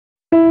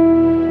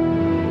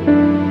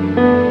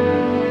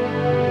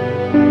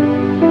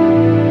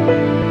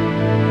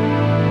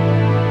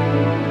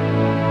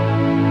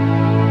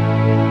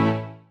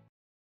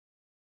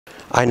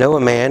I know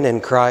a man in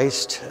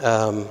Christ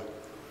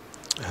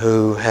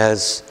who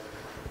has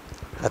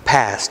a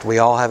past. We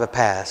all have a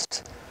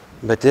past.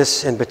 But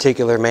this in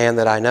particular man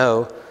that I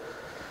know,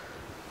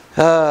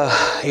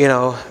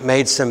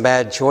 made some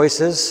bad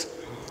choices,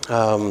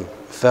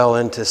 fell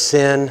into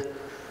sin,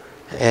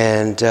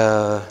 and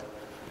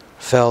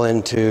fell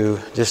into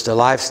just a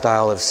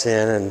lifestyle of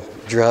sin and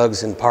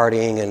drugs and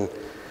partying and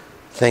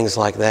things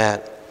like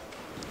that.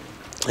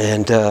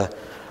 And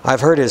I've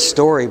heard his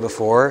story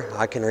before.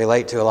 I can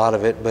relate to a lot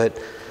of it,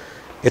 but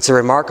it's a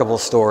remarkable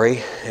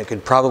story. It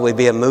could probably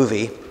be a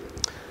movie.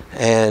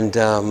 And,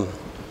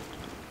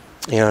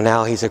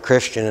 now he's a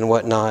Christian and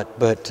whatnot.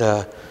 But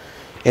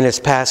in his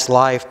past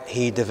life,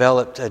 he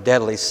developed a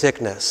deadly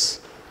sickness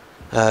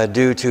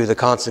due to the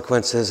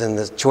consequences and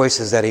the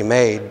choices that he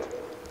made.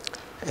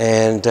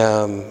 And,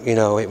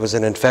 it was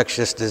an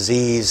infectious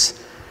disease.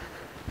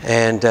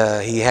 And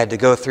he had to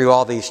go through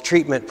all these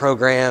treatment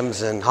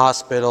programs and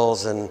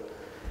hospitals and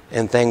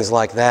things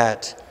like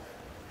that.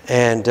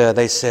 And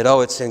they said,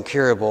 oh, it's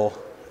incurable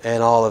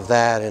and all of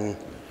that. And,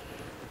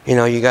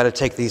 you got to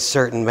take these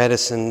certain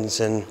medicines.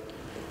 And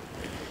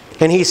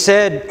he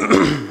said,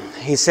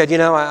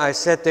 I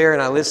sat there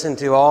and I listened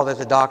to all that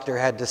the doctor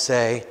had to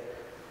say.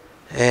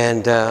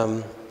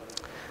 And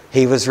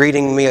he was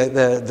reading me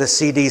the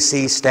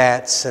CDC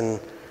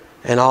stats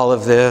and all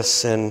of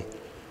this. And,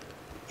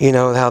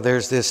 how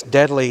there's this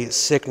deadly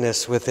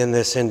sickness within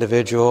this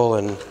individual.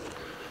 And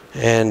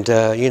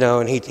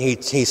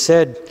he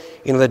said,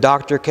 the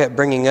doctor kept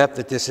bringing up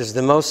that this is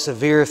the most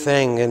severe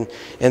thing and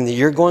that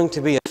you're going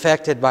to be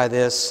affected by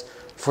this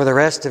for the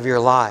rest of your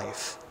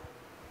life.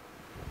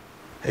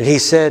 And he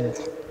said,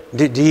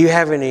 do you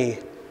have any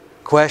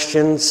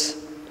questions,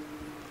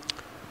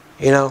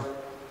 for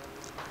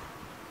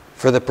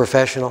the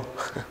professional?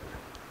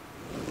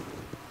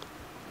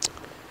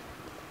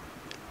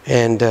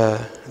 And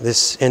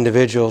this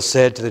individual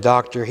said to the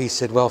doctor, he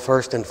said, well,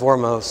 first and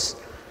foremost,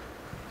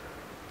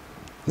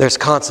 there's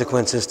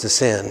consequences to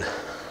sin.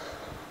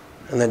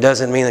 And that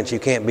doesn't mean that you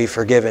can't be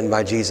forgiven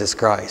by Jesus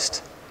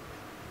Christ.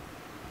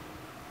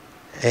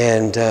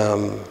 And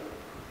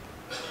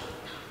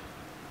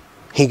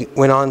he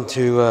went on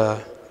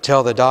to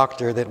tell the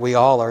doctor that we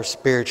all are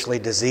spiritually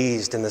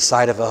diseased in the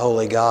sight of a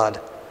holy God.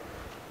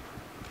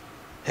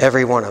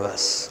 Every one of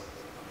us.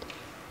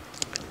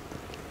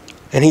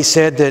 And he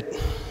said that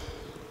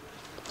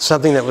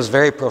something that was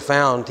very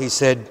profound. He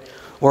said,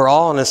 we're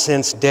all in a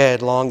sense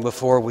dead long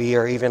before we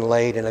are even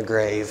laid in a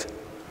grave.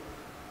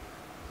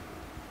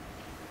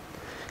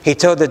 He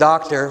told the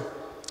doctor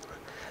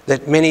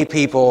that many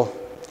people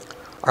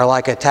are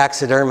like a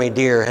taxidermy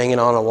deer hanging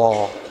on a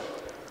wall.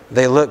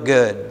 They look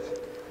good,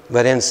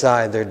 but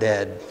inside they're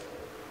dead.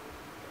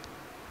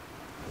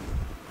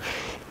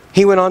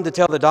 He went on to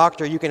tell the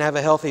doctor, you can have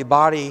a healthy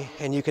body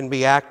and you can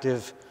be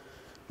active,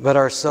 but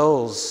our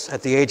souls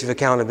at the age of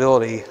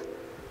accountability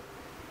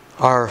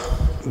are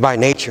by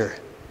nature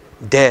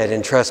dead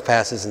in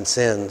trespasses and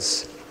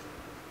sins.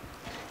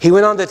 He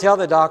went on to tell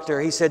the doctor,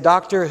 he said,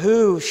 Doctor,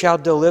 who shall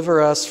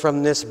deliver us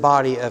from this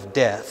body of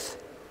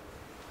death?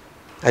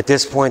 At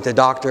this point, the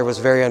doctor was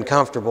very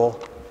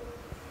uncomfortable.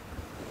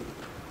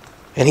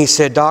 And he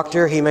said,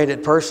 Doctor, he made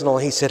it personal.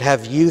 He said,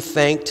 have you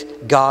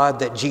thanked God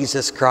that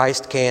Jesus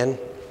Christ can?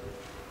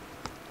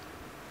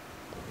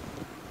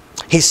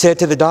 He said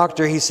to the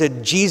doctor, he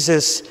said,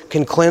 Jesus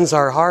can cleanse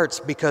our hearts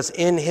because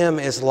in Him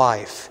is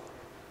life.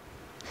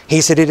 He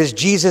said, it is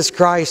Jesus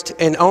Christ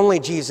and only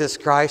Jesus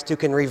Christ who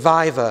can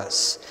revive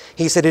us.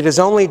 He said, it is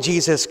only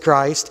Jesus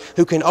Christ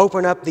who can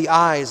open up the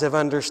eyes of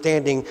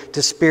understanding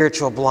to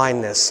spiritual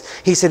blindness.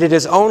 He said, it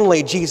is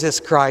only Jesus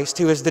Christ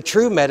who is the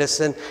true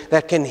medicine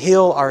that can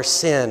heal our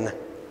sin.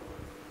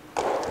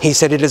 He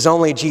said, it is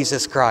only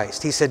Jesus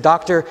Christ. He said,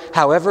 Doctor,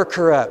 however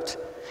corrupt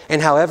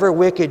and however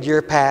wicked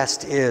your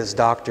past is,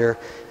 Doctor,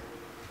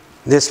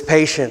 this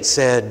patient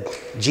said,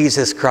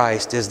 Jesus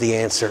Christ is the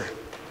answer.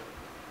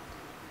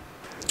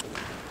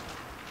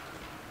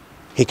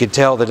 He could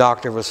tell the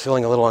doctor was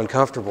feeling a little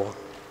uncomfortable.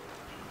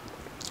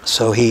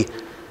 So he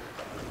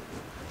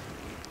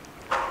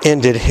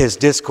ended his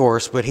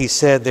discourse, but he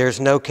said there's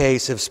no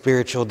case of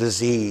spiritual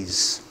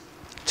disease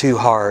too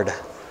hard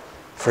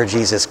for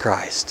Jesus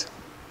Christ.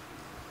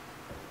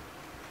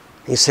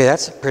 You say,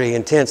 that's a pretty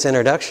intense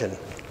introduction.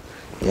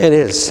 Yeah, it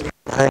is.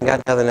 I ain't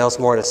got nothing else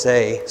more to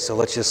say, so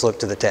let's just look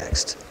to the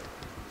text.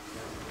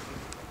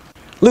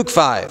 Luke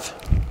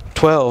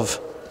 5:12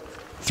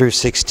 through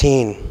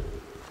 16.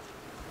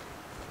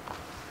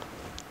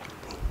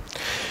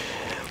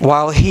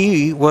 While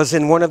he was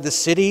in one of the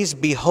cities,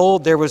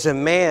 behold, there was a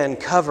man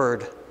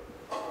covered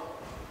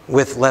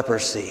with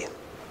leprosy.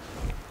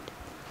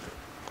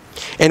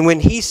 And when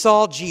he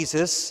saw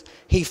Jesus,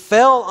 he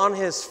fell on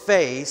his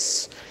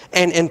face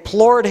and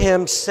implored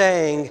him,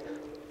 saying,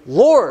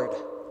 Lord,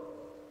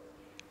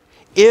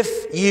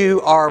 if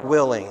you are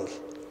willing.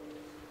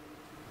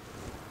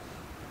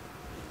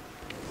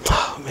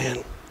 Oh,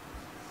 man.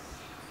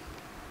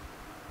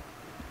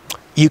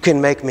 You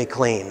can make me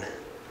clean.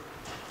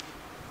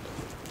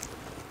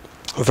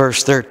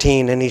 Verse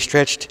 13, and he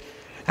stretched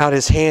out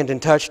his hand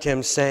and touched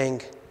him,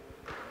 saying,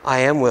 I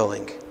am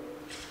willing.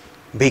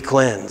 Be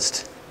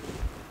cleansed.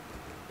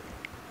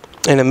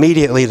 And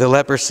immediately the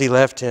leprosy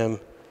left him.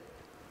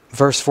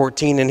 Verse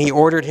 14, and he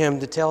ordered him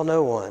to tell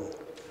no one,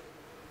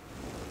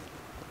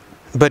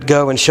 but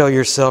go and show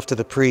yourself to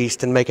the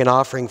priest and make an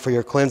offering for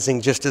your cleansing,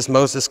 just as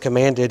Moses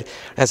commanded,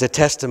 as a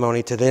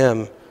testimony to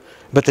them.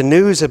 But the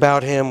news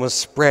about him was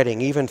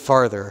spreading even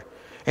farther,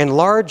 and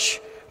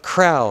large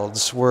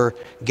crowds were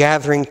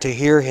gathering to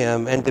hear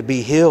him and to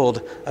be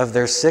healed of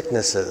their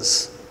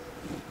sicknesses.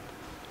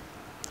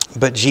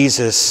 But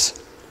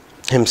Jesus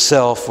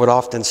himself would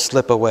often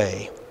slip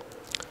away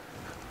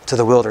to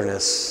the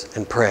wilderness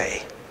and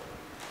pray.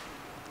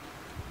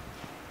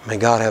 May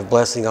God have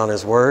blessing on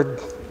his word.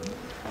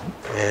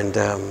 And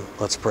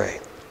let's pray.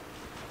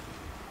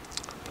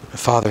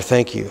 Father,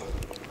 thank you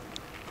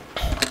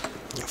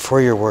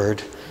for your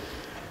word.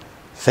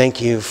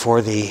 Thank you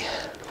for the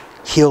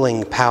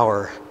healing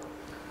power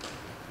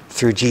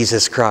through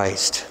Jesus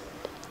Christ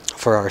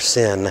for our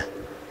sin.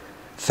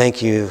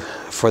 Thank you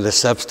for the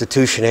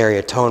substitutionary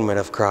atonement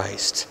of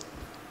Christ.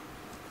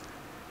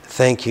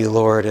 Thank you,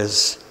 Lord,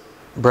 as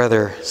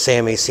Brother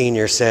Sammy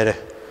Sr. said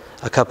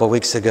a couple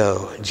weeks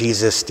ago,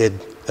 Jesus did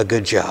a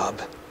good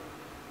job.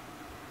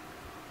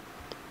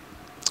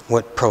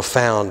 What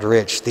profound,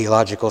 rich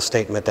theological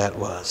statement that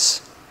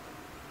was.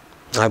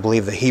 I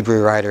believe the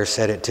Hebrew writer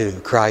said it too.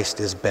 Christ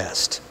is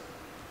best.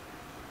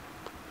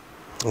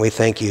 We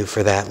thank you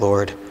for that,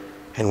 Lord.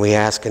 And we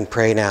ask and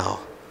pray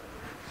now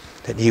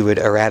that you would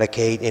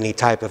eradicate any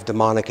type of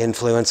demonic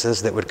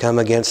influences that would come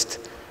against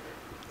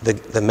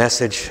the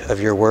message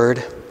of your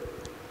word.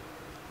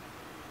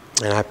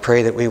 And I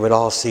pray that we would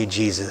all see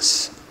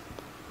Jesus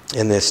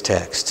in this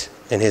text,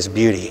 in his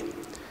beauty.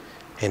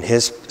 In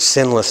his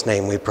sinless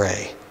name we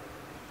pray.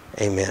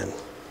 Amen.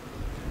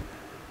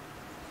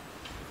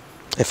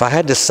 If I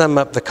had to sum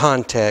up the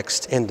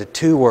context into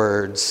 2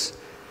 words,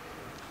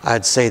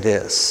 I'd say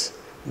this.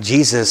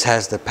 Jesus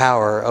has the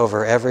power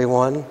over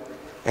everyone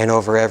and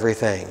over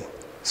everything.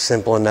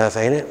 Simple enough,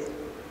 ain't it?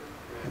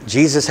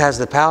 Jesus has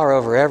the power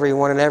over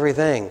everyone and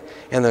everything.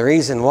 And the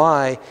reason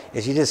why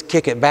is you just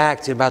kick it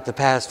back to about the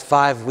past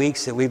 5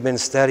 weeks that we've been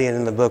studying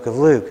in the book of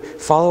Luke.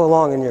 Follow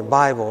along in your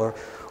Bible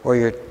or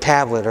your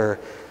tablet or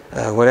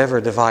whatever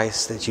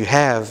device that you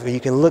have. You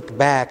can look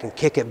back and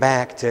kick it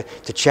back to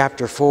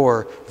chapter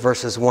 4,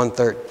 verses 1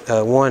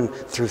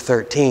 through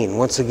 13.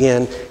 Once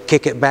again,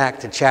 kick it back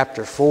to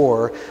chapter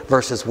 4,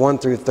 verses 1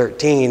 through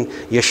 13.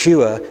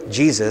 Yeshua,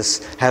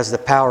 Jesus, has the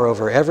power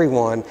over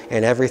everyone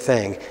and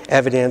everything.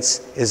 Evidence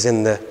is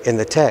in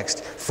the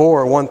text.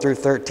 4, 1 through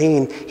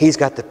 13, he's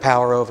got the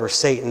power over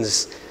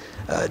Satan's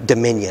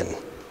dominion.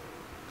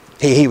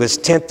 He was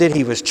tempted,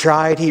 he was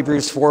tried.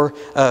 Hebrews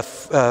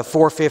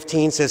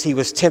 4:15 says he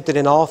was tempted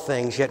in all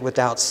things, yet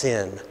without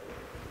sin.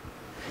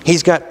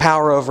 He's got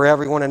power over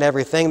everyone and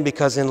everything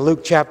because in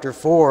Luke chapter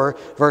 4,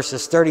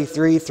 verses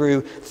 33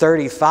 through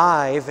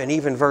 35, and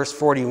even verse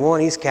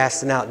 41, he's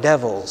casting out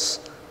devils.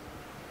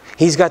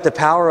 He's got the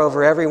power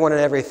over everyone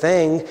and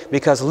everything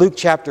because Luke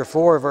chapter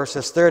 4,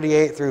 verses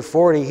 38 through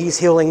 40, he's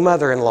healing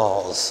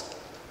mother-in-laws.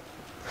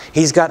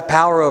 He's got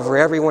power over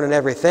everyone and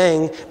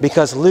everything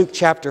because Luke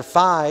chapter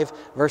 5,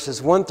 verses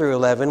 1 through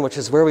 11, which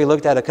is where we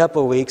looked at a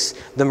couple of weeks,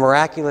 the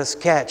miraculous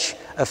catch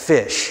of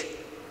fish.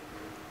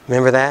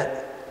 Remember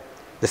that?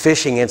 The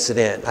fishing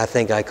incident, I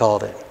think I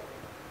called it.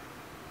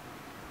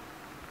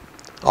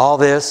 All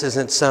this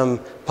isn't some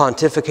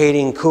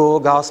pontificating cool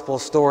gospel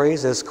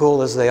stories, as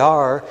cool as they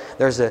are.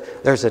 There's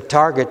a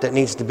target that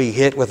needs to be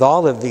hit with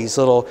all of these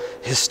little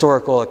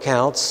historical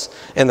accounts.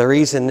 And the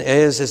reason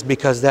is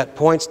because that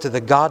points to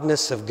the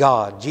godness of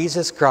God.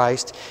 Jesus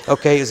Christ,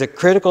 is a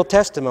critical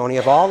testimony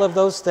of all of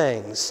those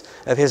things,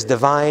 of his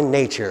divine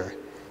nature.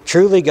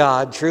 Truly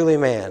God, truly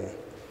man.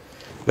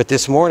 But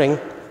this morning,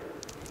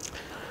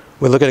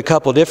 we look at a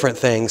couple different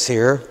things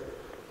here.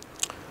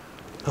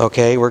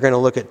 We're going to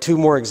look at 2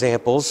 more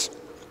examples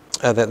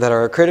that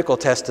are a critical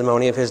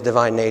testimony of his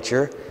divine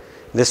nature.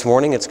 This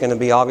morning it's going to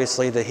be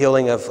obviously the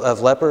healing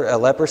of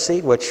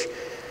leprosy, which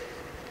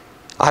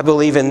I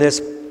believe in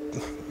this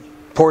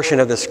portion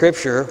of the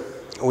scripture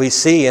we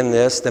see in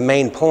this the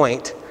main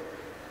point,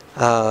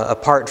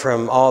 apart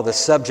from all the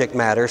subject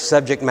matter.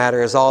 Subject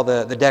matter is all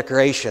the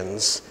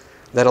decorations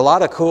that a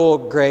lot of cool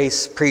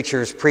grace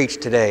preachers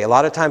preach today. A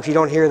lot of times you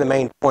don't hear the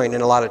main point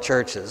in a lot of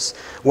churches.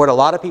 What a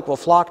lot of people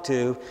flock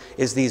to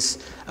is these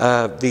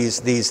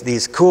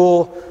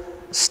cool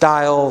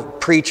style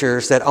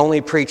preachers that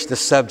only preach the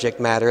subject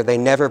matter. They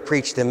never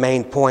preach the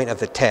main point of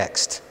the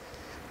text.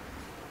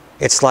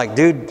 It's like,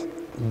 dude,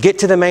 get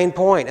to the main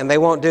point, and they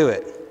won't do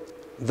it.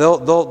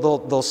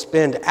 They'll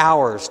spend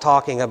hours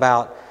talking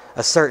about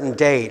a certain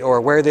date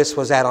or where this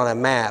was at on a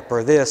map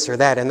or this or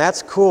that. And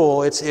that's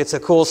cool. It's a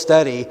cool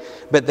study,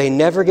 but they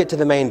never get to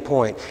the main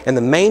point. And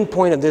the main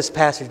point of this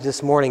passage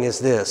this morning is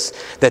this,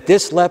 that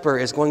this leper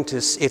is going to,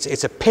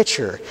 it's a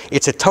picture.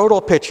 It's a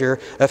total picture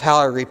of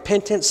how a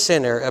repentant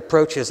sinner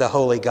approaches a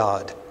holy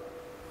God.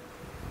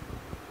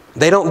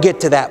 They don't get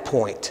to that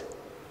point.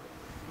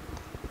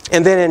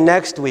 And then in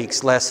next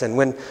week's lesson,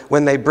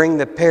 when they bring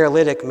the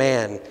paralytic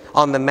man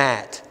on the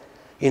mat,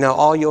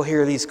 all you'll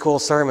hear these cool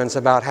sermons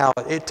about how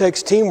it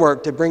takes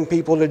teamwork to bring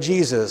people to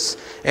Jesus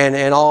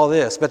and all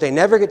this. But they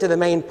never get to the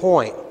main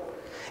point.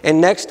 In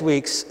next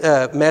week's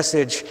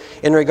message,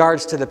 in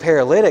regards to the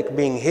paralytic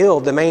being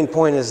healed, the main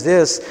point is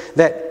this,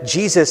 that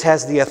Jesus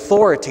has the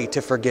authority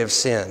to forgive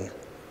sin.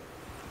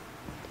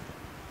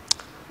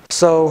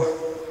 So,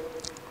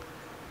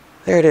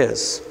 there it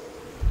is.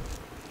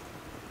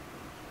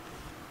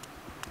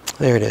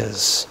 There it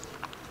is.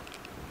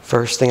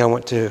 First thing I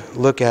want to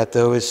look at,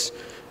 though, is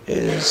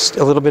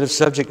a little bit of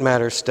subject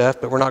matter stuff,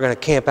 but we're not going to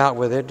camp out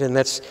with it, and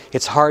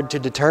it's hard to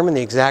determine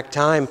the exact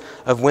time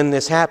of when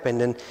this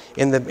happened. And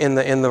in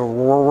the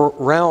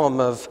realm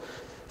of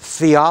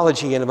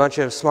theology, and a bunch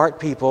of smart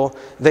people,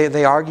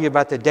 they argue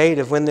about the date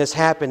of when this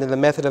happened, and the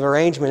method of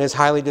arrangement is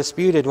highly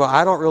disputed. Well,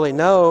 I don't really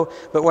know,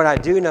 but what I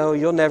do know,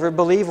 you'll never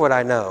believe what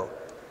I know.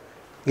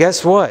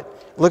 Guess what?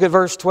 Look at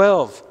verse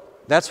 12.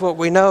 That's what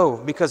we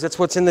know, because it's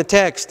what's in the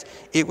text.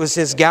 It was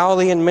his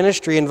Galilean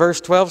ministry, and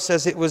verse 12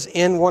 says it was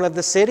in one of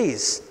the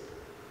cities,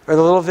 or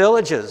the little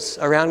villages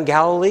around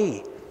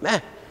Galilee.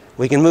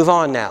 We can move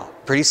on now.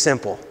 Pretty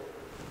simple.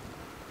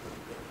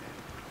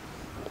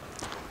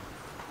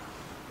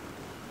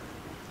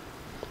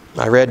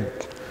 I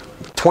read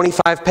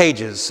 25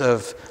 pages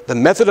of the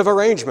method of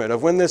arrangement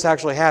of when this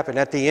actually happened.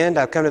 At the end,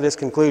 I've come to this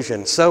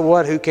conclusion. So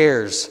what? Who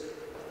cares?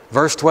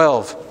 Verse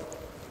 12.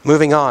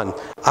 Moving on.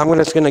 I'm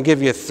just going to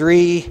give you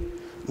 3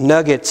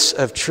 nuggets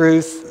of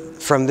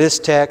truth from this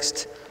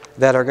text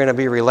that are going to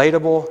be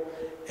relatable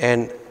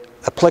and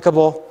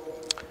applicable,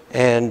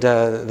 and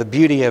the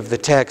beauty of the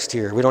text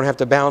here. We don't have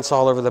to bounce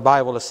all over the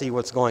Bible to see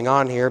what's going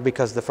on here,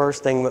 because the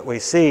first thing that we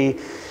see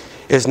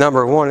is,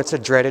 number 1, it's a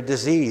dreaded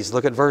disease.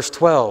 Look at verse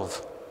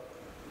 12.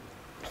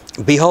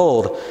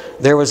 Behold,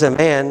 there was a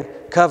man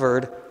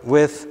covered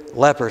with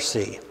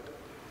leprosy.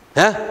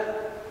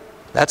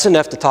 That's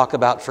enough to talk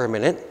about for a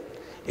minute.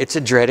 It's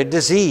a dreaded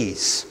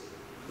disease.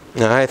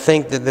 Now, I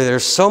think that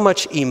there's so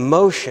much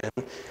emotion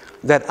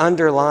that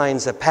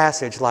underlines a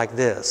passage like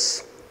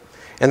this.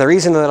 And the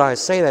reason that I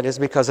say that is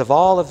because of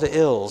all of the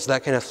ills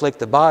that can afflict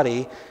the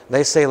body,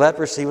 they say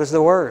leprosy was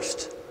the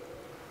worst.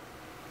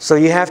 So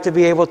you have to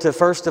be able to,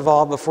 first of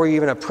all, before you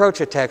even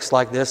approach a text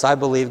like this, I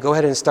believe, go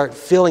ahead and start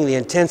feeling the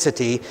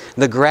intensity,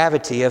 the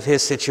gravity of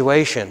his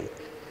situation.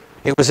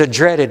 It was a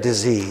dreaded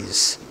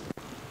disease.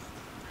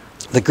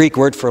 The Greek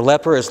word for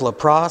leper is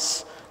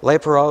lepros,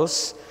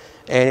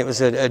 and it was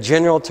a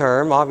general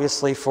term,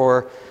 obviously,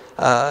 for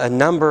a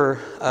number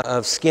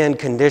of skin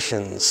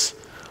conditions.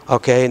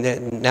 Okay,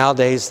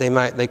 nowadays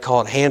they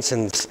call it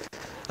Hansen's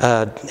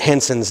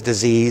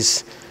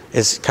disease,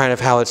 is kind of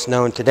how it's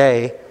known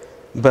today.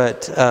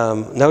 But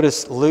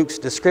notice Luke's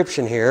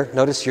description here.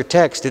 Notice your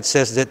text. It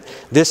says that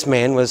this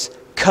man was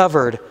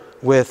covered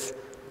with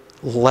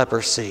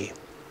leprosy.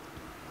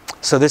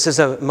 So this is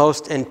a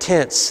most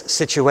intense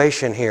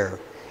situation here.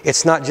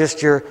 It's not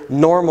just your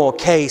normal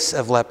case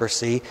of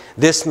leprosy.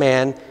 This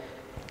man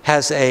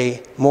has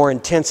a more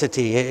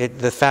intensity.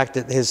 The fact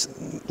that his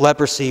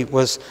leprosy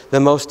was the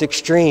most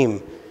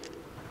extreme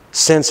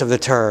sense of the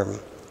term.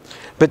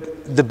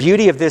 But the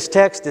beauty of this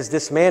text is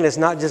this man is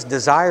not just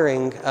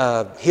desiring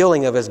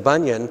healing of his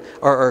bunion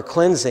or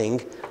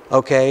cleansing,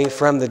 okay,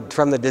 from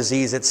the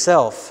disease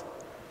itself.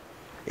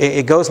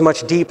 It goes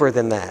much deeper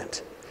than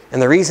that.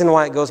 And the reason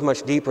why it goes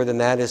much deeper than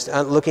that is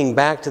looking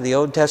back to the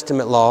Old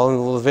Testament law in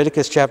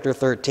Leviticus chapter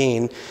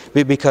 13,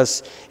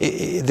 because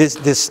he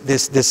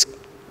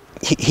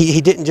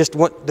didn't just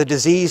want the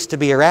disease to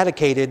be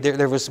eradicated.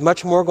 There was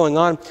much more going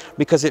on,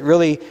 because it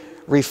really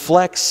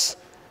reflects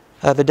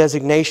the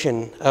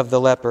designation of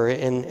the leper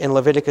in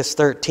Leviticus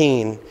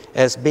 13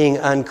 as being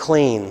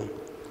unclean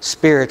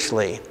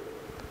spiritually,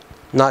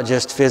 not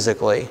just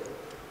physically.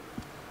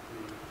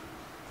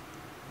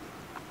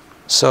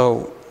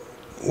 So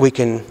we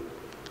can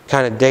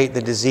kind of date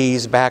the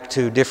disease back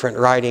to different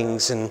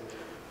writings and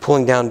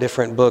pulling down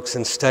different books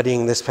and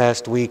studying this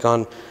past week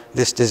on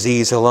this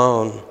disease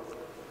alone.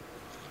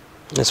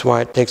 That's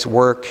why it takes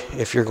work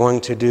if you're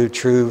going to do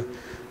true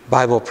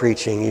Bible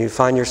preaching. You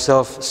find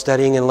yourself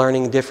studying and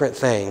learning different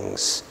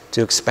things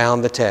to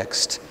expound the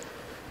text.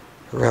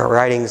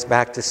 Writings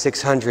back to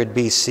 600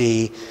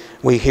 BC,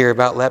 we hear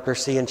about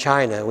leprosy in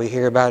China. We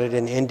hear about it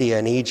in India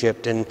and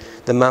Egypt and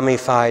the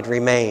mummified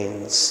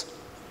remains.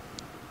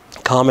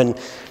 Common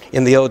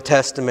in the Old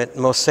Testament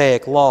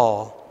Mosaic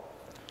law.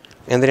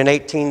 And then in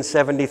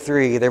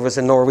 1873, there was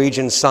a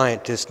Norwegian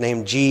scientist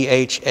named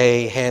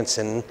G.H.A.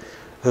 Hansen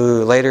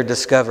who later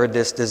discovered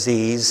this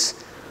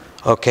disease.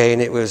 Okay,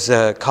 and it was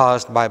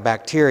caused by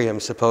bacterium,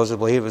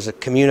 supposedly. It was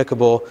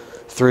communicable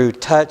through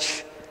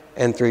touch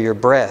and through your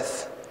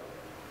breath.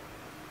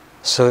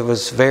 So it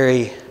was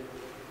very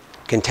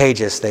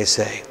contagious, they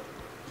say.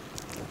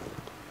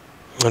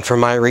 And from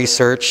my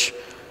research,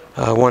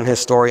 one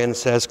historian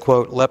says,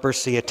 quote,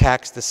 leprosy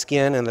attacks the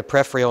skin and the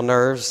peripheral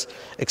nerves,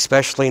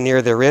 especially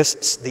near the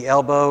wrists, the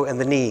elbow, and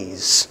the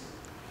knees.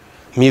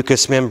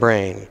 Mucous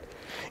membrane.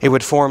 It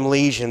would form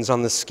lesions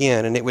on the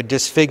skin, and it would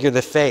disfigure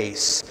the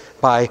face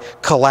by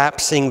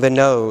collapsing the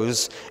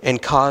nose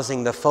and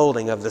causing the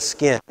folding of the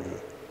skin.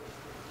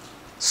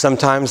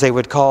 Sometimes they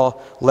would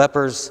call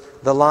lepers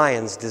the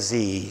lion's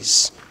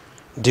disease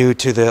due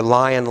to the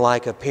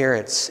lion-like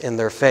appearance in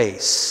their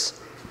face.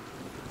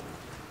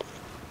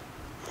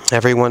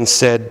 Everyone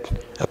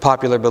said, a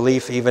popular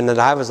belief even that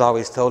I was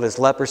always told, is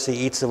leprosy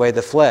eats away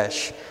the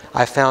flesh.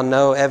 I found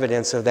no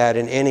evidence of that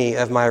in any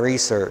of my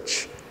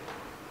research.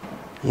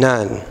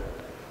 None.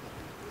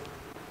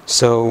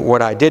 So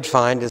what I did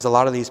find is a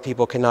lot of these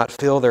people cannot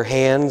feel their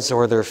hands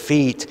or their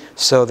feet,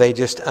 so they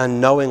just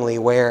unknowingly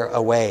wear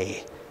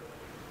away.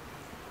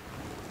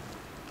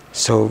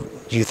 So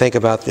you think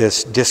about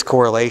this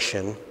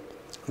discorrelation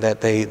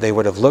that they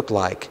would have looked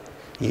like.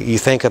 You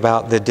think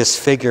about the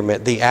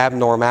disfigurement, the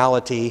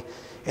abnormality,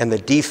 and the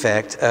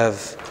defect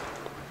of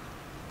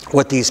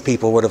what these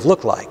people would have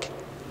looked like.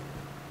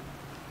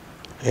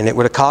 And it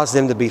would have caused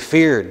them to be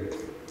feared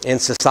in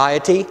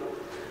society,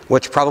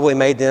 which probably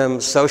made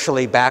them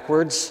socially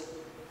backwards.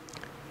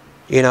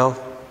 You know,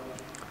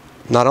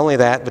 not only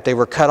that, but they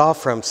were cut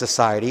off from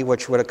society,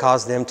 which would have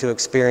caused them to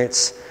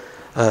experience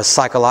a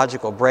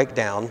psychological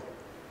breakdown.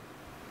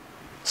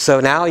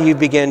 So now you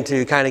begin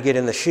to kind of get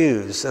in the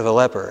shoes of a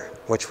leper,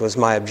 which was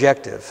my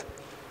objective.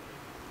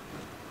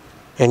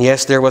 And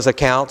yes, there was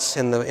accounts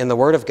in the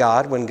Word of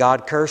God when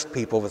God cursed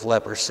people with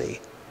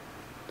leprosy.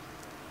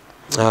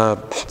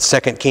 2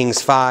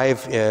 Kings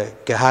 5,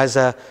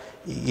 Gehazi,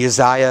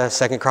 Uzziah,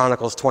 2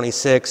 Chronicles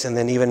 26, and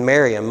then even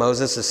Miriam,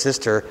 Moses'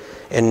 sister,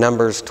 in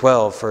Numbers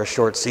 12 for a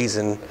short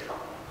season.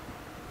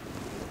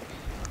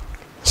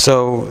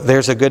 So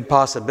there's a good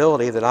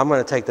possibility that I'm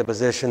going to take the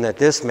position that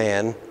this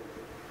man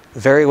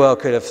very well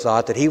could have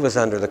thought that he was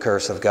under the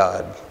curse of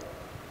God.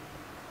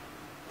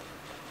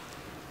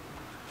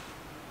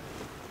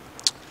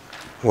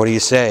 What do you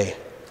say?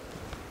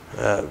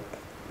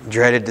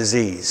 Dreaded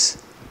disease.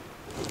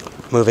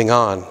 Moving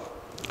on.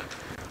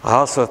 I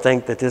also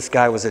think that this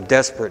guy was a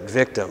desperate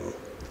victim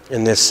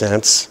in this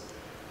sense.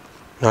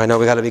 Now I know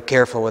we got to be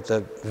careful with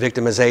the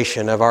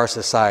victimization of our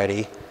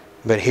society,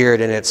 but hear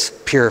it in its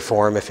pure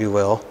form, if you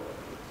will.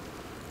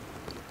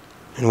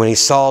 And when he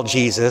saw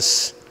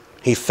Jesus,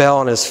 he fell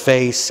on his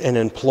face and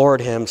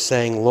implored him,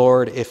 saying,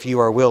 "Lord, if you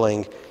are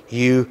willing,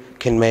 you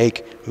can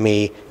make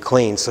me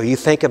clean." So you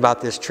think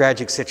about this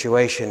tragic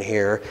situation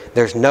here.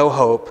 There's no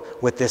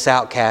hope with this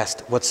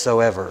outcast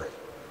whatsoever.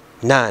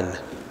 None.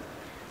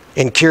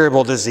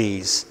 Incurable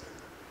disease.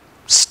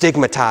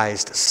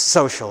 Stigmatized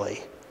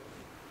socially.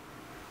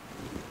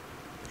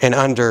 And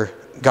under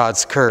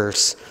God's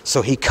curse.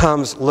 So he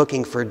comes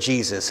looking for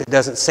Jesus. It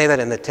doesn't say that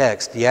in the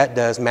text. Yeah, it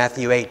does.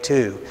 Matthew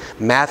 8:2.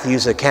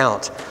 Matthew's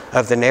account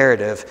of the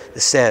narrative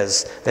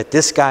says that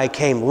this guy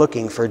came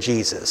looking for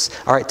Jesus.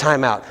 All right,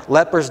 time out.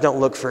 Lepers don't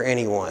look for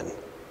anyone.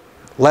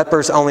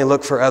 Lepers only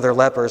look for other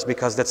lepers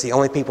because that's the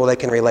only people they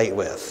can relate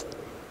with.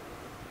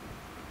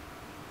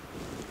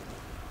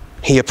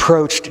 He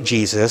approached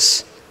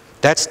Jesus.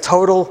 That's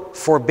total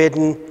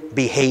forbidden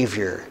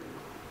behavior.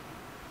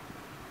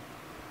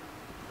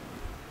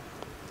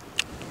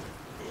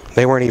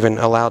 They weren't even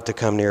allowed to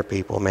come near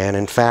people, man.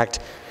 In fact,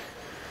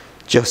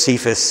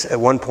 Josephus at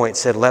one point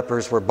said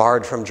lepers were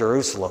barred from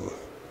Jerusalem.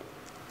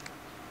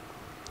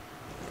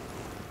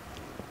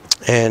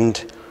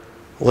 And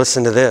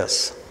listen to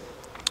this.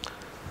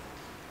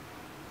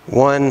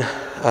 One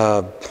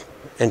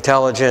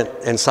intelligent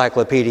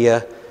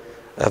encyclopedia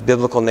of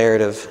biblical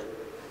narrative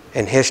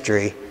and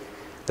history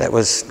that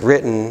was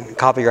written,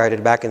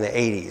 copyrighted back in the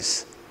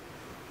 80s,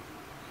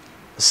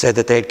 said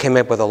that they'd come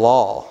up with a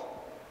law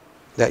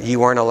that you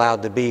weren't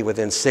allowed to be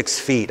within 6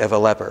 feet of a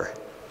leper.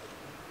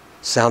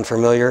 Sound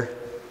familiar?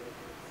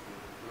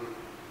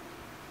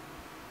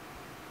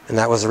 And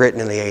that was written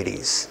in the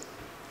 80s.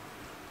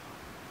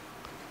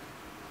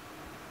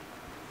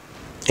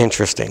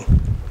 Interesting.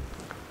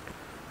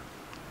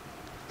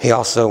 He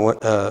also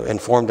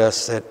informed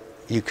us that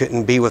you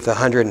couldn't be within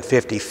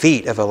 150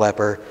 feet of a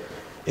leper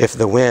if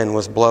the wind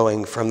was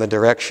blowing from the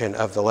direction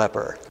of the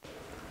leper.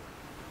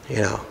 You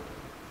know.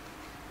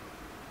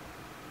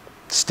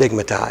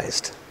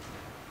 Stigmatized.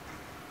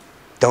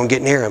 Don't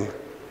get near him.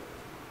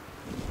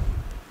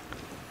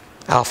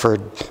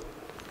 Alfred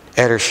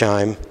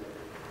Edersheim,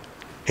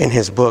 in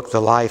his book,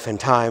 The Life and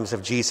Times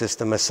of Jesus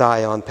the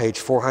Messiah, on page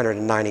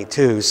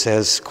 492,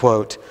 says,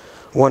 quote,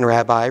 "One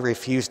rabbi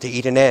refused to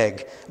eat an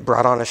egg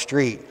brought on a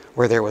street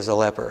where there was a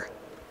leper.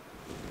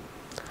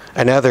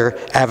 Another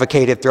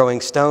advocated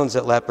throwing stones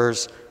at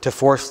lepers to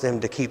force them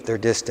to keep their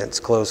distance,"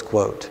 close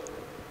quote.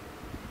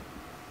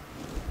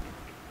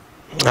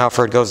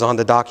 Alfred goes on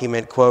to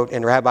document, quote,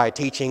 "In rabbi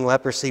teaching,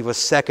 leprosy was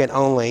second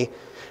only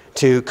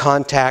to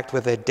contact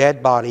with a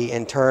dead body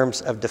in terms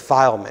of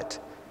defilement."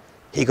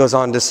 He goes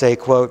on to say,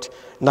 quote,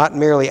 "Not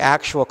merely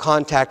actual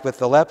contact with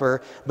the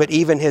leper, but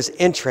even his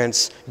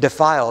entrance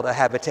defiled a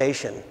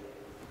habitation.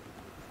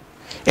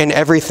 And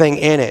everything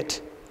in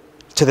it,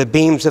 to the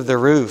beams of the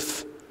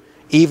roof,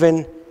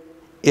 even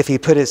if he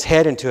put his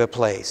head into a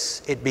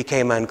place, it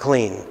became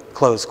unclean,"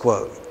 close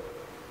quote.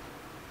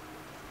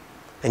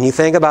 and you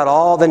think about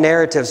all the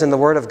narratives in the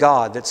Word of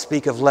God that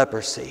speak of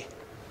leprosy,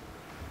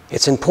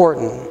 it's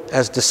important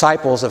as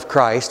disciples of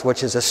Christ,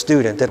 which is a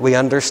student, that we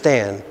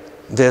understand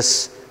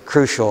this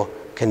crucial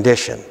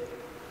condition.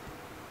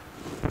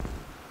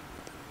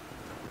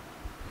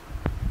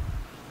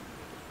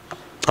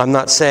 I'm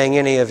not saying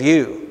any of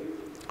you,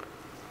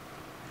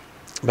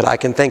 but I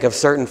can think of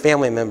certain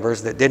family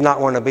members that did not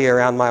want to be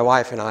around my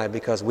wife and I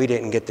because we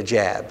didn't get the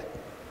jab.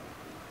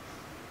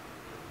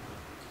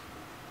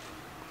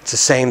 It's the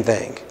same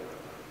thing.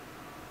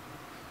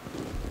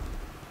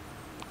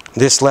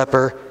 This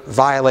leper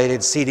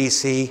violated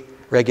CDC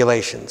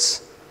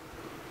regulations.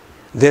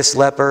 This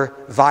leper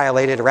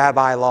violated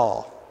rabbi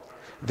law.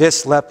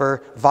 This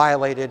leper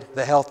violated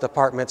the health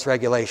department's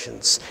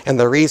regulations. And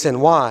the reason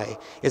why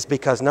is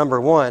because, number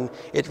one,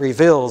 it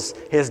reveals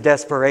his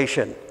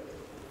desperation.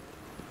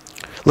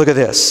 Look at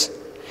this.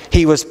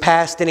 He was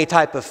past any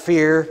type of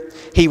fear.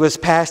 He was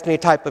past any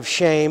type of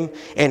shame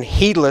and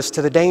heedless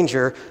to the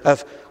danger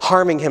of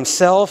harming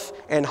himself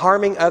and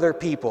harming other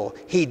people.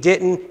 He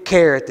didn't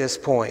care at this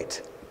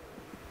point.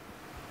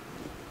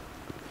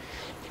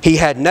 He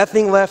had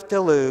nothing left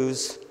to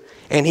lose,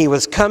 and he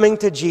was coming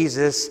to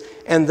Jesus,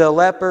 and the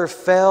leper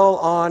fell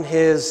on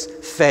his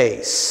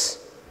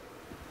face.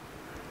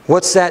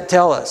 What's that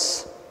tell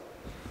us?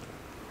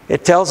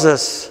 It tells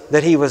us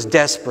that he was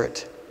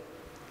desperate.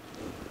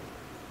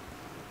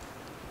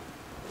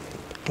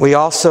 We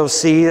also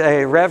see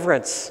a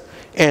reverence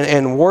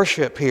and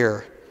worship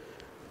here,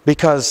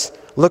 because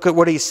look at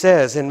what he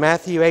says in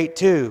Matthew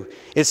 8:2.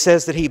 It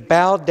says that he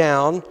bowed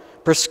down.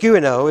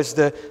 Proskuino is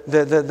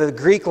the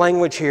Greek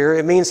language here.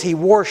 It means he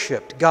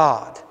worshiped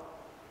God.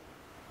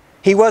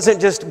 He wasn't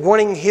just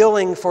wanting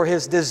healing for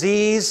his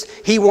disease.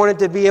 He wanted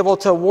to be able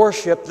to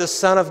worship the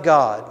Son of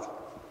God.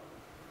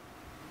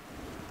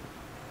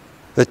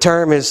 The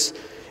term is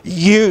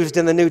used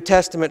in the New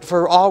Testament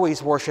for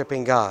always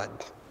worshiping God.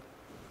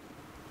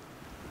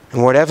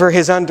 And whatever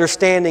his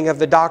understanding of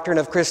the doctrine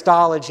of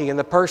Christology and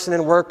the person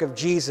and work of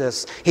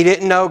Jesus, he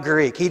didn't know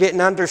Greek. He didn't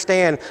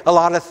understand a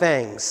lot of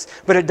things.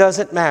 But it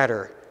doesn't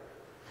matter,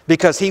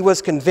 because he was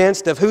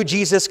convinced of who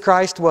Jesus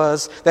Christ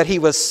was, that he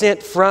was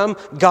sent from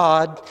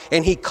God,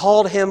 and he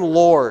called him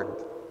Lord.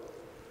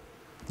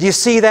 Do you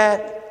see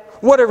that?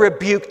 What a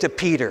rebuke to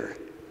Peter.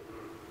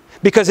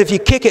 Because if you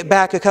kick it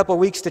back a couple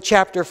weeks to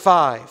chapter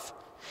 5,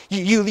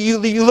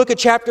 you look at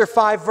chapter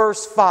 5,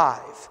 verse 5.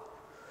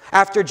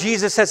 After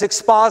Jesus has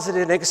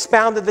exposited and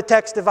expounded the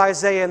text of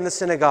Isaiah in the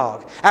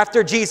synagogue.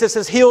 After Jesus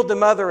has healed the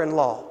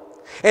mother-in-law.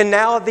 And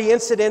now the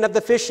incident of the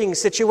fishing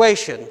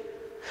situation,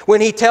 when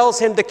he tells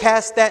him to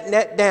cast that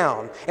net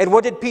down. And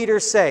what did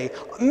Peter say?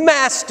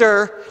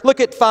 Master!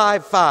 Look at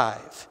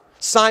 5:5.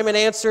 Simon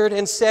answered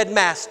and said,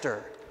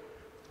 Master.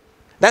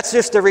 That's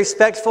just a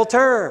respectful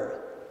term.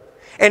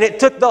 And it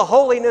took the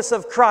holiness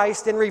of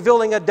Christ in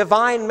revealing a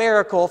divine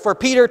miracle for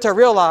Peter to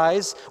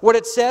realize what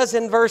it says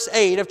in verse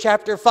 8 of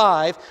chapter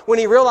 5, when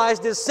he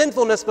realized his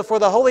sinfulness before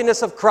the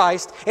holiness of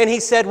Christ, and he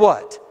said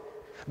what?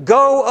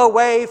 Go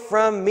away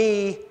from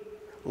me,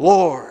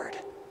 Lord.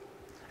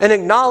 An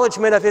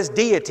acknowledgement of his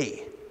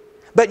deity.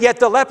 But yet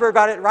the leper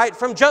got it right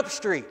from Jump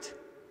Street.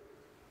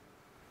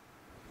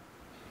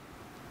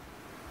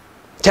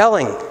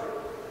 Telling.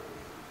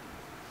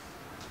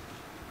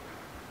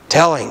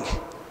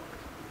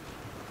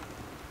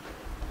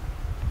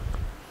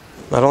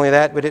 Not only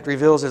that, but it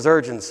reveals his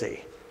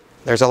urgency.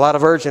 There's a lot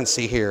of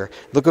urgency here.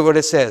 Look at what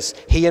it says.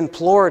 He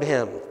implored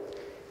him.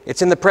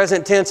 It's in the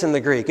present tense in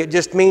the Greek. It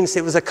just means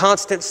it was a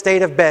constant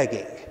state of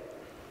begging.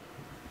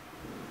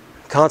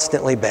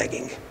 Constantly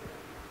begging.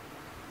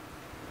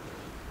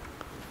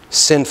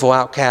 Sinful,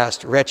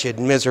 outcast, wretched,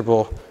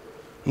 miserable,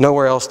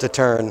 nowhere else to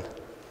turn.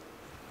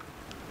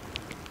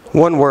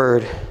 One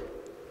word,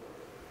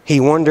 he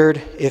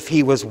wondered if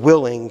he was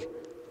willing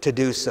to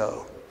do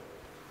so.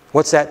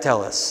 What's that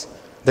tell us?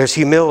 There's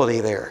humility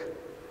there.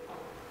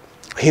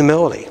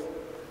 Humility.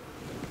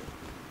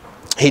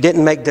 He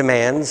didn't make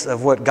demands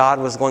of what God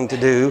was going to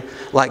do,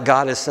 like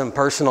God is some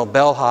personal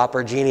bellhop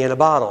or genie in a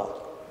bottle.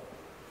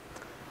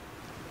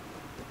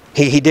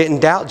 He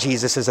didn't doubt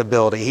Jesus'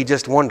 ability. He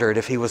just wondered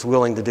if he was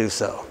willing to do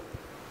so.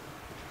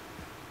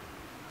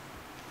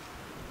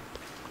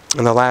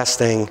 And the last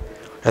thing,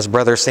 as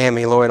Brother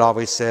Sammy Lloyd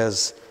always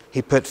says,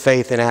 he put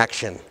faith in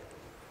action.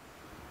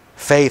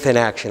 Faith in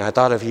action. I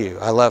thought of you.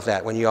 I love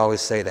that when you always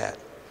say that.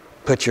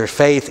 Put your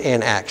faith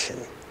in action.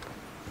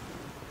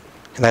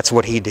 And that's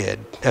what he did,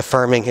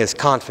 affirming his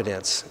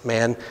confidence,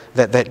 man,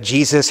 that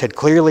Jesus had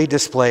clearly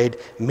displayed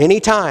many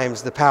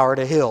times the power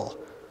to heal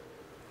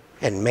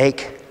and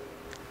make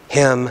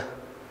him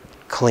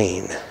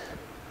clean.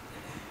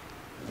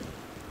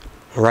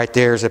 Right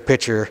there is a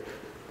picture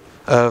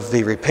of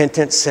the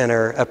repentant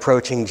sinner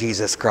approaching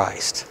Jesus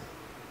Christ.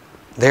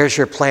 There's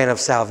your plan of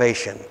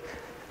salvation.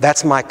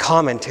 That's my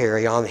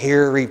commentary on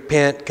hear,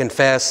 repent,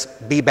 confess,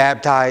 be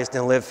baptized,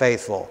 and live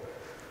faithful.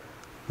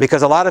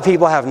 Because a lot of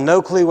people have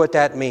no clue what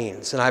that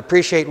means. And I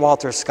appreciate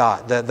Walter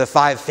Scott, the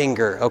 5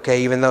 finger,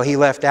 okay, even though he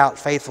left out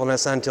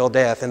faithfulness until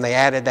death, and they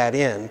added that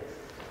in.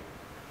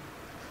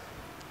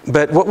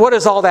 But what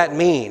does all that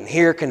mean?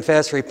 Hear,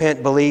 confess,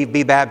 repent, believe,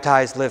 be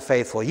baptized, live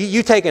faithful.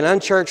 You take an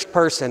unchurched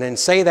person and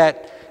say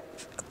that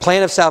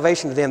plan of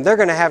salvation to them, they're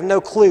going to have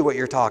no clue what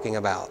you're talking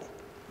about.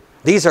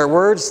 These are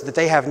words that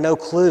they have no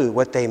clue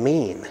what they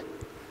mean.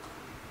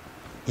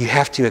 You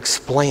have to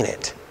explain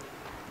it.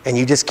 And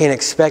you just can't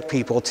expect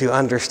people to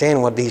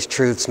understand what these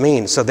truths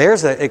mean. So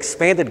there's an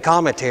expanded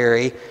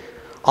commentary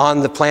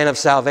on the plan of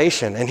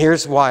salvation. And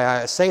here's why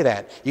I say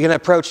that. You're going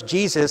to approach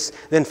Jesus,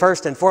 then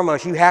first and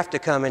foremost, you have to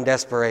come in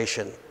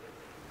desperation.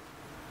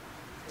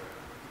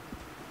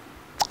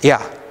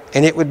 Yeah,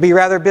 and it would be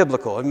rather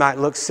biblical. It might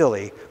look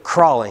silly,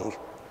 crawling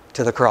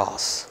to the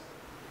cross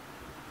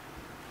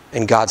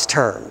in God's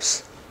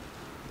terms.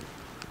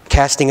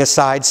 Casting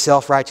aside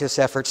self-righteous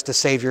efforts to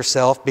save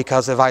yourself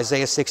because of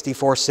Isaiah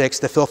 64:6,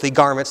 the filthy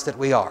garments that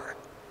we are.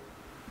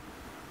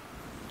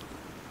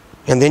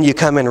 And then you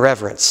come in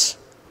reverence,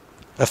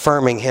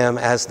 affirming Him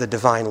as the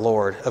divine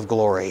Lord of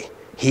glory.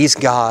 He's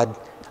God,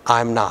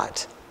 I'm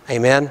not.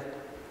 Amen?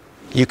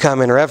 You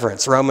come in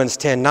reverence. Romans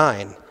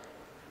 10:9.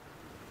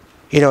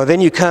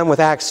 Then you come with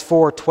Acts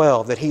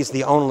 4:12, that He's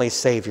the only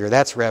Savior.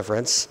 That's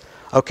reverence.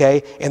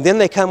 Okay? And then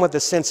they come with a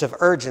sense of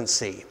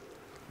urgency.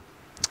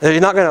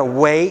 You're not going to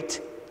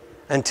wait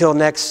until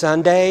next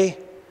Sunday.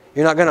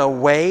 You're not going to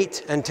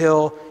wait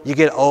until you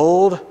get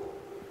old.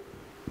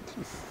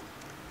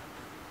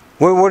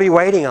 What are you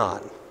waiting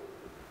on?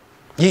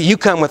 You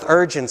come with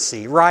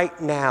urgency right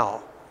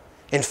now.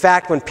 In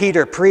fact, when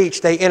Peter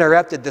preached, they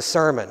interrupted the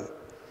sermon,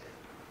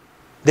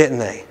 didn't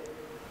they?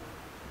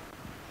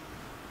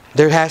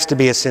 There has to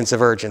be a sense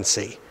of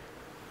urgency.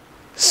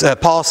 So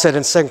Paul said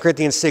in 2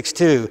 Corinthians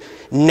 6:2,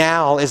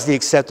 now is the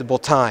acceptable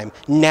time.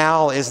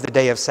 Now is the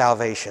day of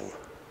salvation.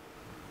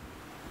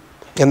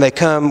 And they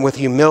come with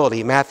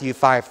humility, Matthew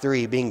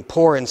 5:3, being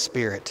poor in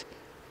spirit,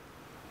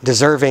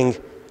 deserving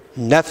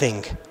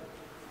nothing,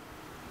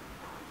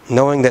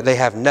 knowing that they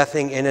have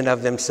nothing in and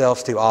of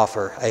themselves to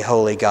offer a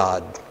holy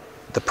God.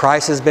 The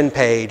price has been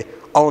paid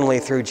only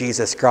through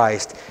Jesus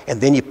Christ.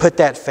 And then you put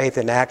that faith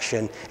in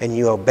action and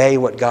you obey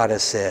what God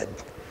has said.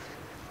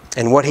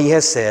 And what He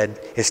has said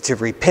is to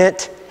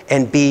repent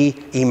and be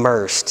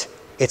immersed.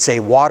 It's a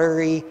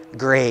watery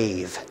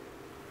grave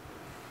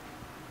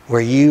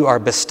where you are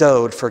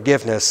bestowed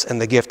forgiveness and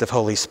the gift of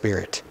Holy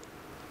Spirit.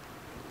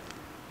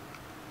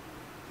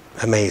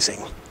 Amazing.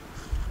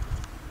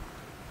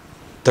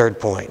 Third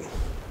point.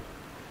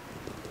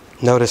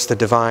 Notice the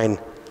divine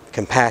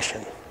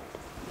compassion.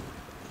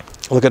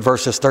 Look at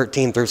verses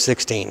 13 through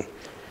 16.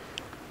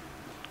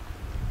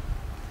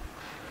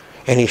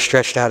 And He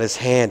stretched out His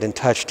hand and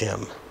touched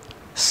him,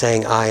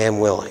 saying, I am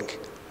willing.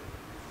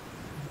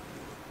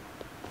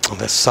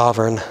 The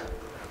sovereign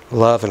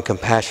love and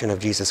compassion of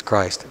Jesus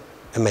Christ.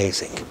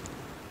 Amazing.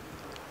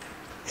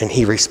 And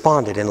He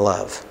responded in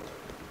love.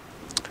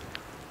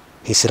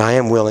 He said, I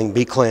am willing,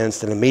 be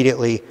cleansed. And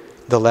immediately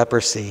the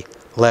leprosy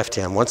left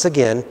him. Once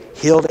again,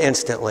 healed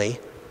instantly.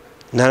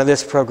 None of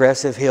this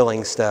progressive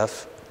healing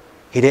stuff.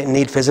 He didn't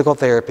need physical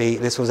therapy.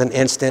 This was an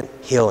instant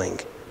healing.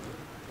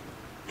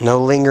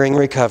 No lingering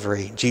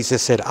recovery.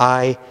 Jesus said,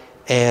 I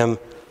am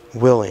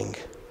willing.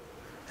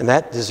 And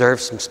that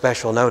deserves some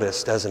special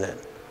notice, doesn't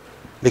it?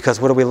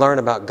 Because what do we learn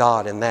about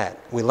God in that?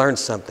 We learn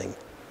something.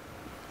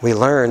 We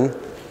learn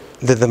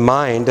that the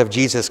mind of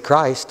Jesus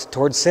Christ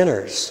towards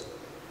sinners.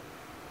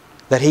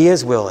 That He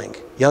is willing.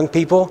 Young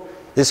people,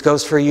 this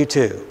goes for you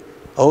too.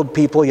 Old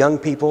people, young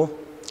people,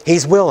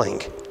 He's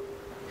willing.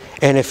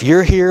 And if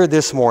you're here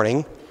this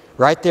morning,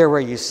 right there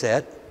where you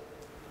sit,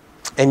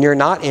 and you're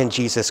not in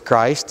Jesus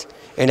Christ,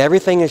 and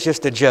everything is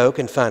just a joke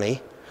and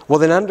funny, well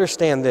then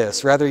understand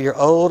this. Whether you're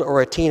old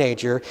or a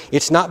teenager,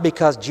 it's not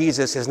because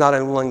Jesus is not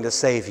unwilling to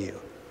save you.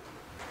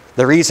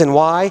 The reason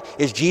why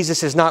is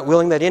Jesus is not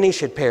willing that any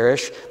should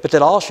perish, but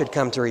that all should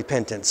come to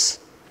repentance.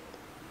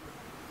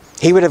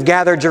 He would have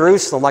gathered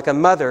Jerusalem like a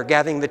mother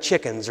gathering the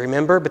chickens,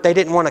 remember? But they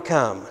didn't want to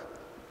come.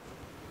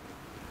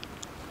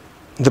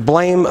 The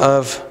blame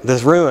of the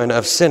ruin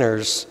of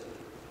sinners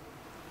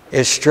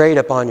is straight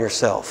upon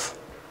yourself.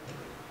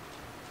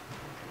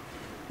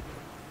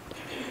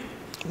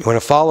 You want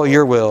to follow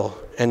your will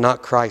and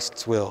not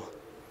Christ's will.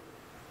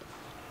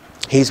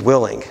 He's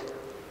willing,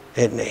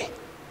 isn't He?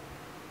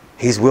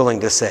 He's willing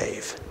to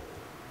save.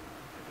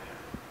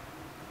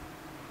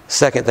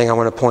 Second thing I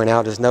want to point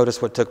out is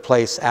notice what took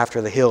place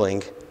after the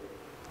healing.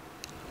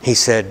 He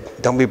said,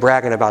 don't be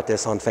bragging about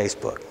this on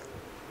Facebook.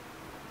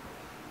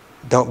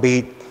 Don't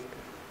be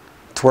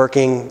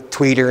twerking,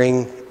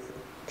 tweetering,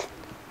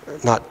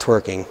 not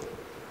twerking,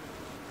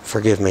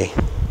 forgive me.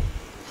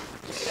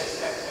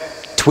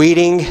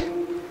 Tweeting,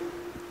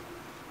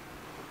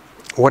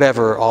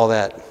 whatever all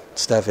that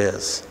stuff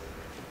is.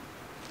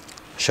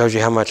 Shows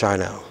you how much I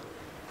know.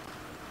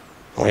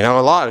 Well, you know,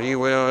 a lot of you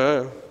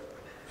will.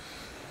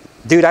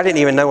 Dude, I didn't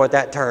even know what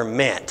that term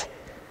meant.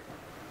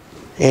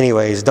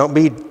 Anyways, don't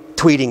be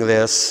tweeting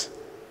this.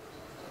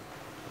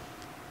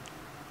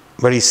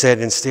 But He said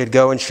instead,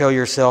 go and show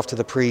yourself to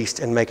the priest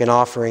and make an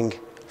offering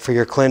for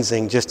your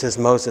cleansing, just as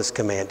Moses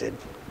commanded.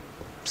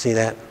 See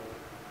that?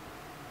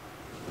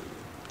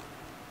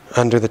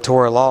 Under the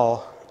Torah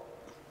law,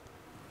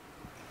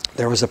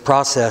 there was a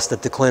process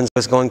that the cleansed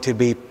was going to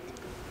be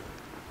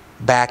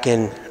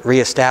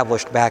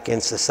reestablished back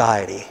in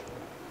society.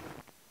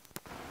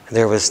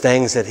 There was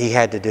things that he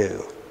had to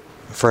do.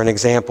 For an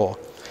example,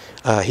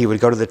 he would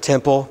go to the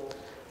temple.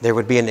 There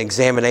would be an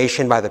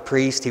examination by the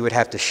priest. He would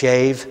have to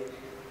shave.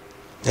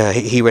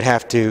 He would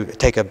have to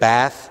take a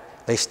bath.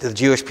 The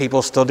Jewish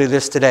people still do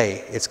this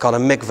today. It's called a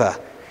mikveh.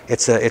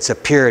 It's a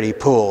purity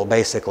pool,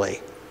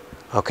 basically.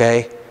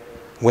 Okay?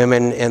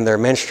 Women in their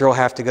menstrual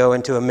have to go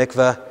into a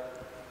mikveh.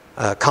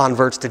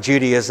 Converts to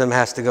Judaism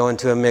has to go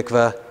into a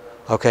mikveh.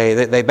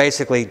 Okay, they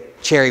basically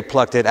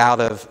cherry-plucked it out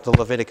of the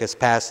Leviticus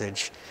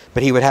passage.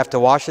 But he would have to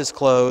wash his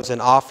clothes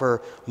and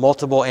offer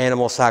multiple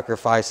animal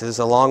sacrifices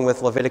along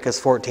with Leviticus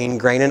 14,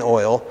 grain and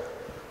oil.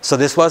 So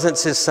this wasn't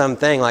just some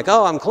thing like,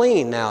 oh, I'm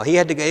clean now. He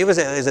had to go, it was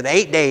an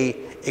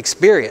 8-day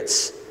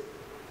experience.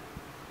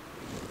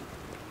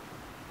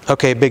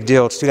 Okay, big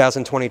deal. It's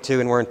 2022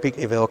 and we're in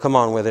Pinckneyville. Come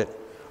on with it.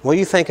 Will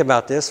you think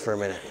about this for a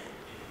minute?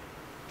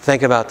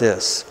 Think about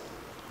this.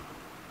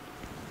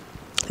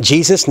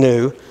 Jesus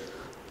knew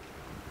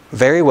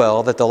very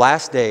well that the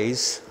last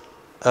days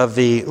of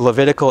the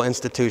Levitical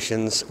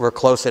institutions were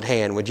close at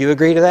hand. Would you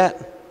agree to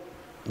that?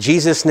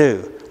 Jesus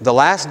knew the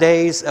last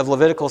days of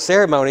Levitical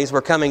ceremonies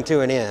were coming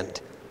to an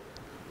end.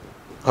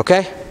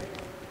 Okay?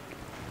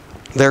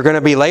 They're going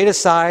to be laid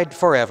aside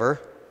forever.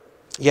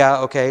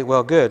 Yeah, okay,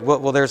 well, good.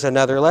 Well, there's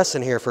another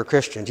lesson here for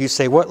Christians. You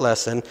say, what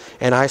lesson?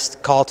 And I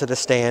call to the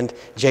stand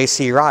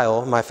J.C.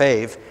 Ryle, my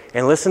fave,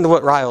 and listen to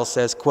what Ryle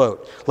says,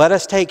 quote, "Let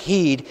us take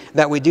heed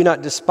that we do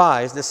not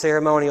despise the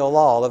ceremonial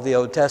law of the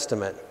Old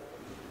Testament,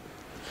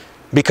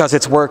 because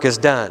its work is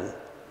done.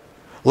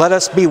 Let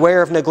us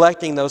beware of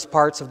neglecting those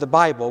parts of the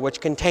Bible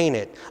which contain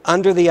it,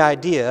 under the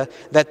idea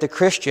that the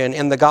Christian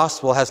in the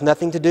gospel has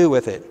nothing to do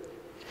with it.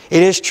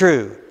 It is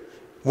true,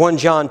 1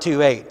 John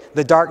 2:8,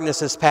 the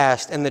darkness is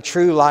past and the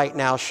true light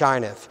now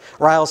shineth."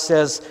 Ryle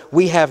says,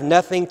 we have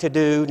nothing to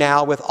do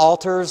now with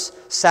altars,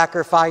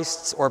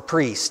 sacrifices, or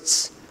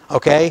priests.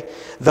 Okay?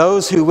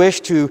 Those who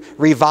wish to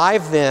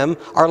revive them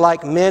are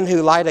like men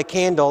who light a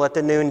candle at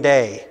the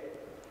noonday.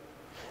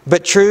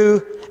 But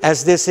true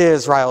as this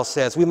is, Ryle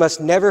says, we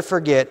must never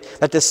forget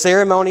that the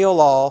ceremonial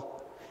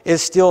law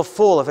is still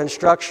full of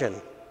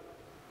instruction.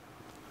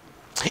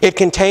 It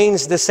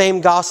contains the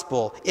same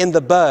gospel in the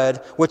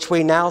bud which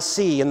we now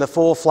see in the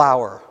full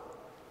flower.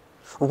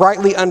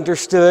 Rightly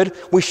understood,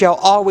 we shall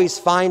always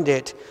find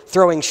it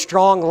throwing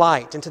strong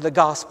light into the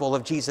gospel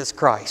of Jesus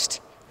Christ.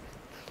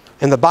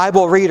 And the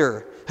Bible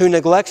reader who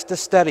neglects to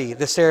study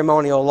the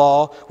ceremonial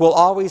law will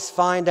always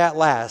find at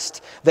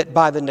last that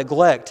by the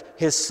neglect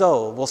his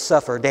soul will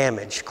suffer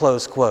damage.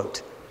 Close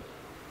quote.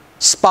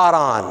 Spot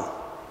on.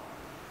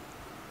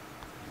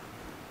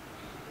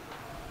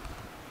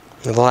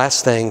 And the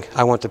last thing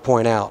I want to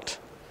point out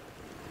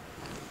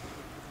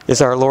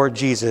is our Lord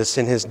Jesus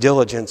in his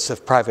diligence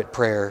of private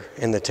prayer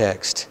in the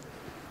text,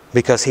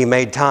 because he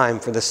made time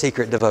for the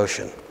secret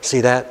devotion. See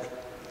that?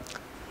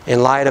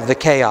 In light of the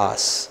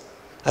chaos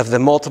of the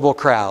multiple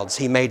crowds,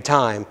 he made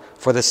time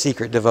for the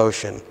secret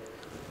devotion.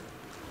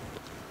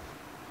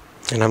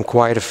 And I'm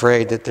quite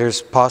afraid that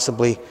there's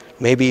possibly,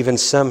 maybe even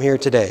some here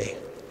today,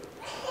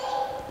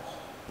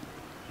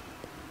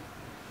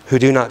 who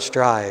do not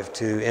strive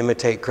to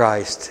imitate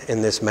Christ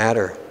in this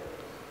matter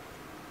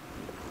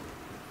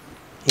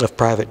of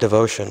private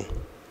devotion.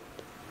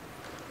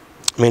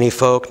 Many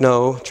folk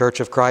know Church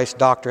of Christ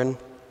doctrine.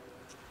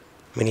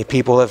 Many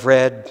people have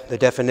read the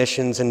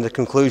definitions and the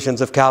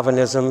conclusions of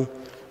Calvinism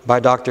by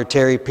Dr.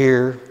 Terry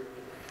Peer.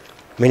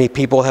 Many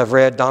people have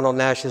read Donald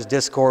Nash's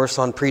discourse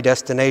on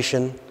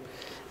predestination.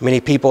 Many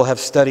people have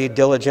studied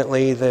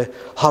diligently the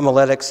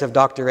homiletics of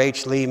Dr.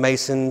 H. Lee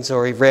Masons,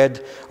 or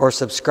read or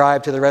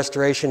subscribed to the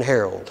Restoration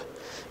Herald.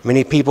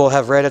 Many people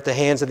have read At the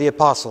Hands of the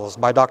Apostles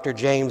by Dr.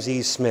 James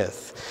E.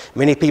 Smith.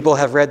 Many people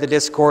have read the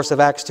Discourse of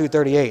Acts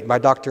 2:38 by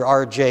Dr.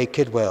 R.J.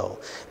 Kidwell.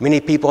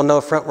 Many people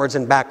know frontwards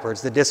and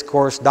backwards the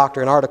Discourse,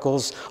 Doctrine, and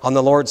Articles on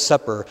the Lord's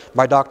Supper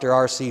by Dr.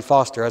 R.C.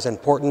 Foster. As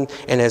important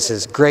and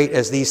as great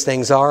as these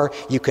things are,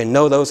 you can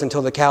know those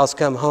until the cows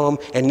come home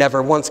and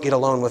never once get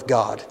alone with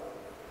God.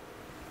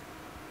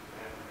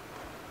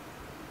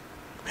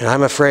 And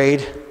I'm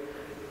afraid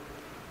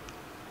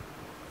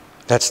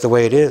that's the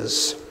way it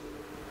is.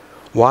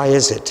 Why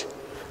is it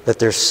that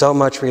there's so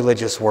much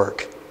religious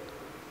work?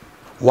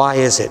 Why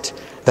is it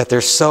that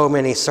there's so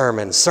many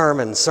sermons, so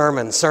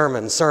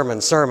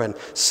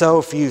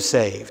few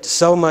saved,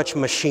 so much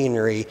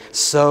machinery,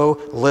 so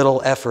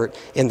little effort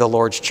in the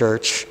Lord's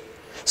church,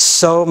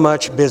 so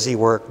much busy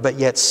work, but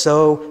yet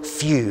so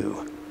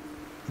few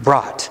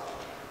brought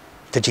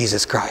to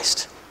Jesus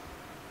Christ?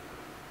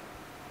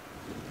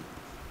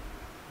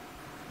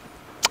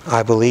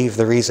 I believe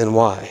the reason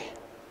why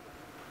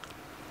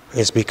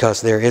is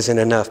because there isn't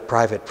enough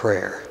private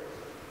prayer.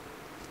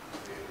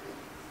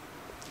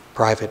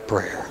 Private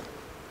prayer.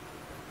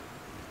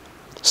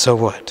 So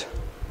what?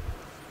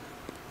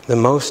 The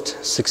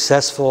most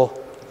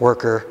successful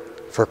worker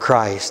for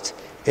Christ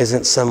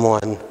isn't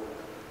someone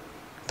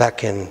that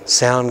can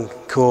sound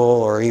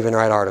cool or even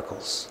write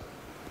articles.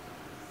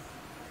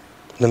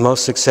 The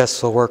most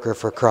successful worker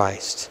for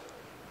Christ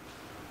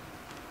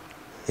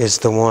is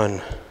the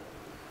one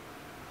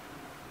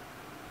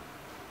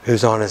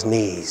who's on his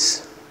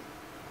knees.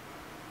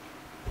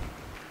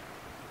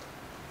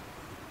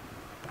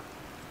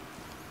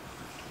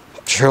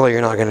 Surely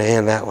you're not going to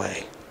end that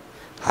way.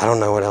 I don't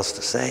know what else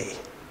to say.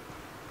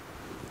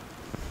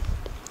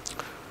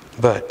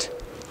 But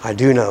I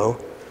do know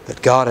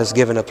that God has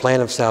given a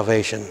plan of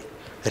salvation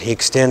that He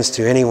extends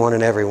to anyone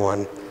and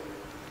everyone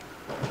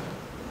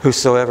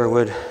whosoever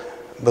would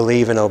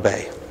believe and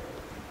obey.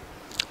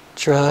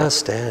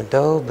 Trust and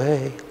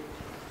obey.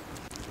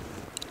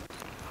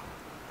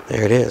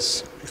 There it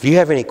is. If you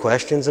have any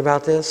questions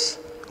about this,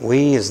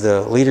 we as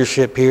the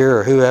leadership here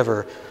or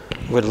whoever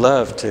would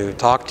love to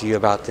talk to you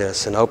about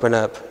this and open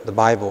up the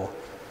Bible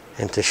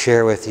and to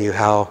share with you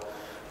how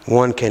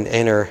one can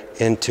enter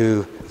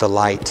into the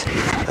light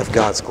of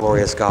God's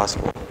glorious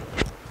gospel.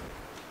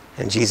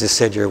 And Jesus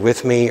said, you're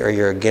with me or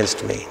you're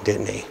against me,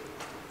 didn't He?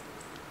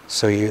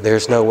 So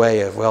there's no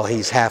way of, well,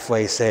 he's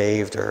halfway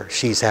saved or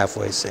she's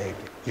halfway saved.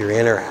 You're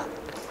in or out.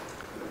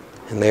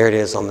 And there it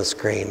is on the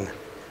screen.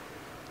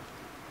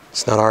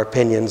 It's not our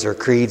opinions or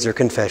creeds or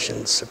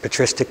confessions or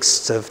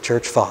patristics of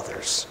church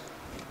fathers.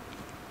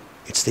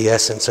 It's the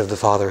essence of the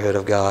fatherhood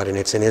of God, and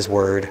it's in His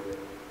Word.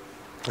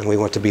 And we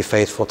want to be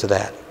faithful to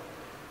that.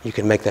 You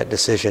can make that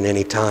decision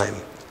anytime.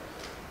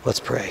 Let's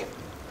pray.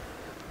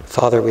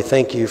 Father, we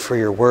thank You for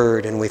Your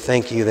Word, and we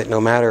thank You that no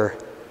matter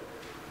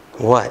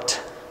what,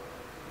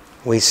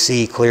 we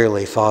see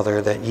clearly,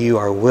 Father, that You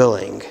are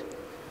willing,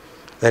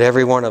 that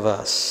every one of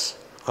us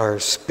are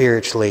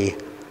spiritually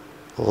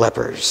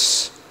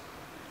lepers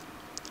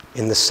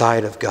in the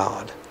sight of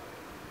God.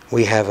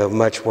 We have a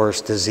much worse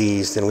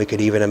disease than we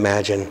could even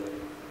imagine.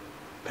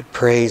 But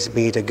praise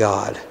be to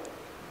God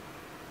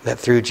that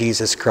through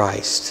Jesus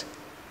Christ,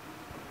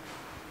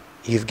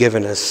 You've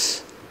given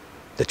us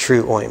the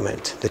true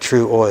ointment, the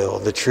true oil,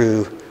 the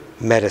true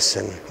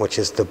medicine, which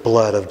is the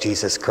blood of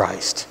Jesus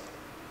Christ.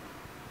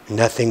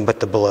 Nothing but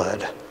the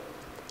blood.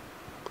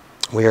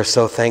 We are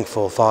so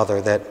thankful,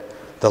 Father, that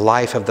the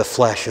life of the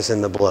flesh is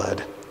in the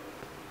blood.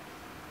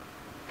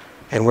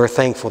 And we're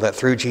thankful that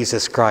through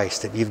Jesus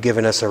Christ that You've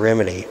given us a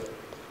remedy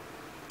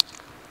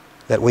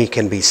that we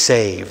can be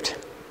saved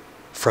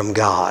from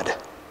God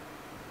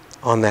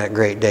on that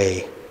great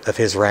day of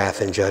His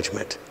wrath and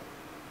judgment.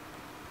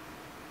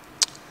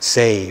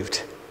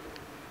 Saved,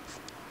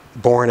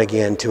 born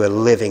again to a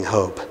living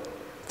hope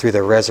through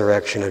the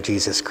resurrection of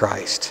Jesus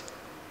Christ.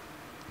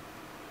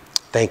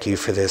 Thank You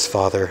for this,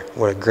 Father.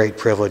 What a great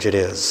privilege it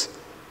is.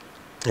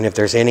 And if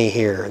there's any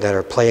here that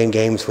are playing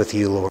games with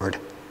You, Lord,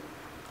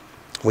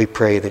 we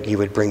pray that You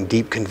would bring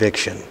deep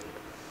conviction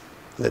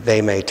that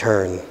they may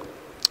turn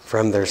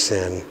from their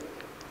sin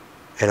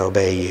and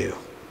obey You.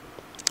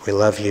 We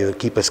love You.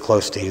 Keep us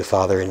close to You,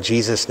 Father. In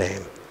Jesus'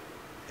 name,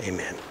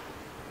 amen.